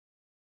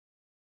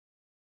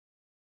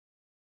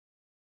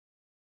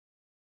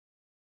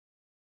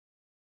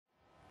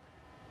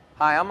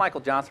Hi, I'm Michael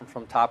Johnson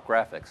from Top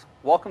Graphics.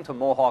 Welcome to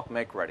Mohawk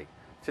Make Ready.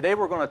 Today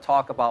we're going to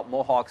talk about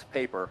Mohawk's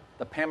paper,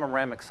 the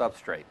Panoramic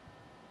substrate.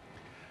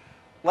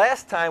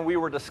 Last time we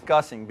were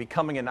discussing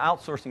becoming an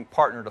outsourcing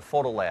partner to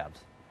photo labs.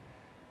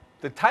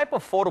 The type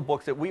of photo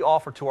books that we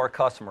offer to our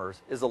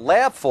customers is a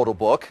lab photo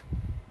book,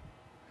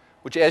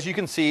 which as you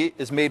can see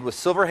is made with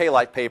silver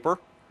halide paper,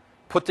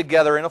 put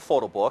together in a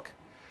photo book.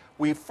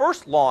 We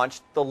first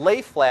launched the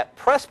lay flat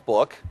press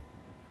book,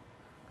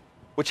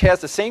 which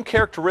has the same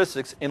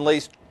characteristics and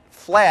lays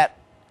flat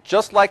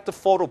just like the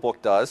photo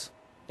book does,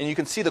 and you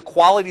can see the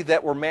quality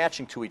that we're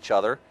matching to each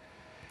other.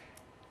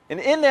 And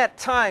in that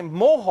time,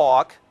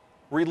 Mohawk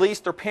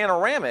released their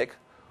Panoramic,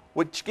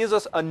 which gives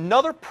us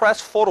another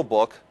press photo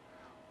book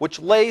which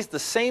lays the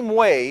same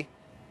way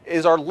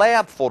as our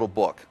lab photo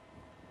book.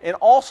 And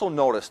also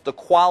notice the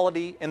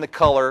quality and the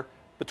color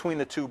between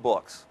the two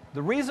books.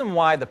 The reason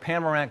why the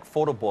Panoramic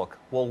photo book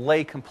will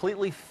lay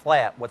completely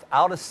flat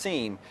without a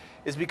seam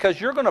is because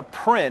you're going to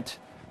print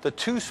the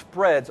two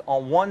spreads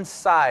on one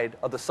side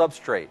of the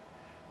substrate.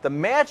 The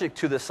magic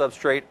to the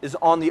substrate is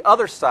on the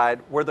other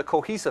side where the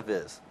cohesive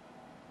is.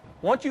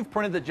 Once you've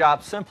printed the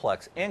job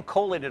simplex and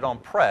collated on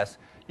press,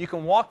 you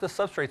can walk the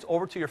substrates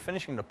over to your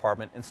finishing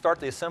department and start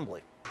the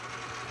assembly.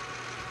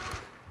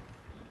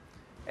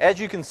 As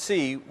you can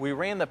see, we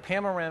ran the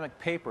Panoramic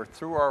paper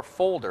through our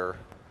folder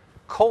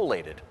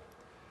collated.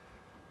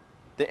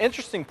 The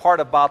interesting part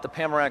about the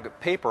Panoramic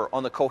paper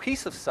on the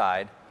cohesive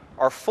side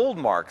are fold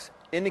marks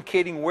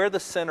indicating where the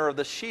center of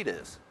the sheet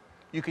is.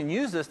 You can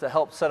use this to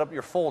help set up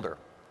your folder.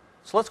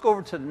 So let's go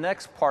over to the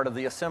next part of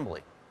the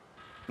assembly.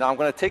 Now I'm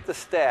going to take the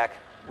stack,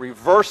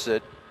 reverse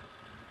it,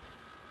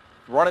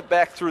 run it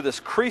back through this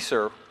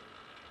creaser,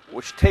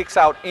 which takes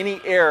out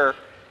any air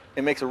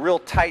and makes a real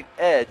tight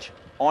edge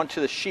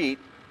onto the sheet.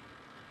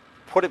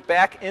 Put it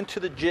back into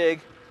the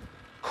jig,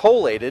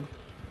 collated,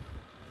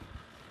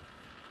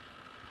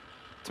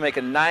 to make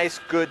a nice,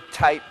 good,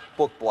 tight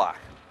book block.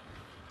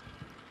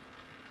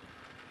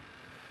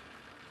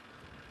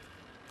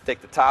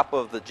 Take the top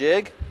of the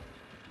jig.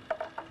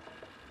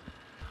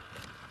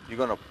 You're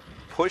going to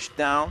push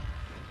down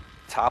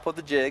top of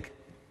the jig,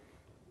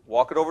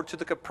 walk it over to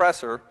the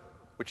compressor,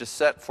 which is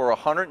set for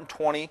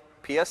 120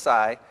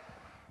 psi,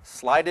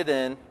 slide it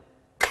in,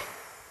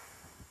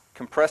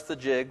 compress the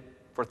jig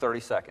for 30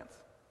 seconds.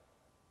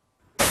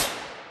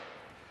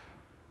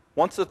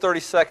 Once the 30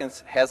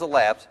 seconds has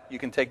elapsed, you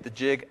can take the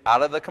jig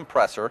out of the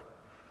compressor,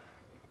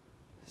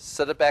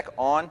 set it back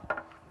on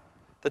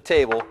the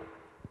table,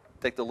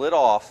 take the lid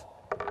off,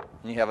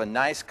 and you have a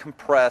nice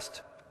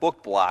compressed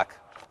book block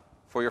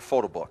for your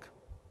photo book.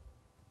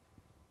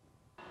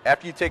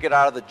 After you take it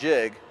out of the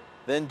jig,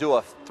 then do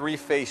a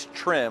three-phase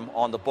trim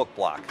on the book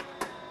block.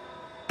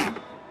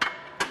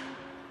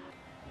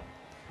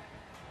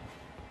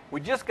 We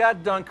just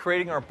got done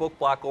creating our book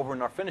block over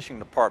in our finishing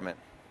department.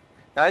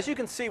 Now as you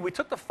can see, we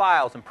took the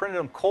files and printed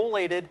them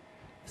collated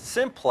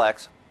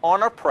simplex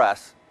on our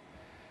press.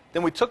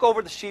 Then we took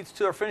over the sheets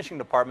to our finishing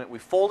department, we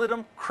folded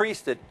them,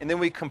 creased it, and then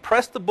we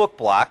compressed the book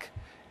block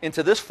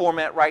into this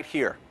format right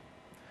here.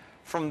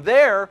 From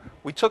there,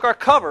 we took our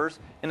covers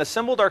and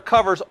assembled our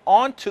covers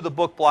onto the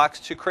book blocks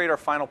to create our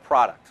final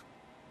product.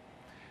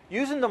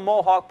 Using the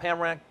Mohawk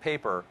Panoramic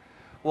paper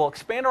will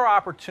expand our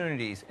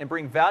opportunities and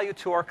bring value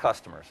to our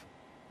customers.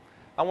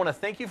 I want to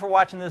thank you for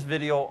watching this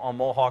video on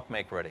Mohawk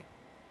Make Ready.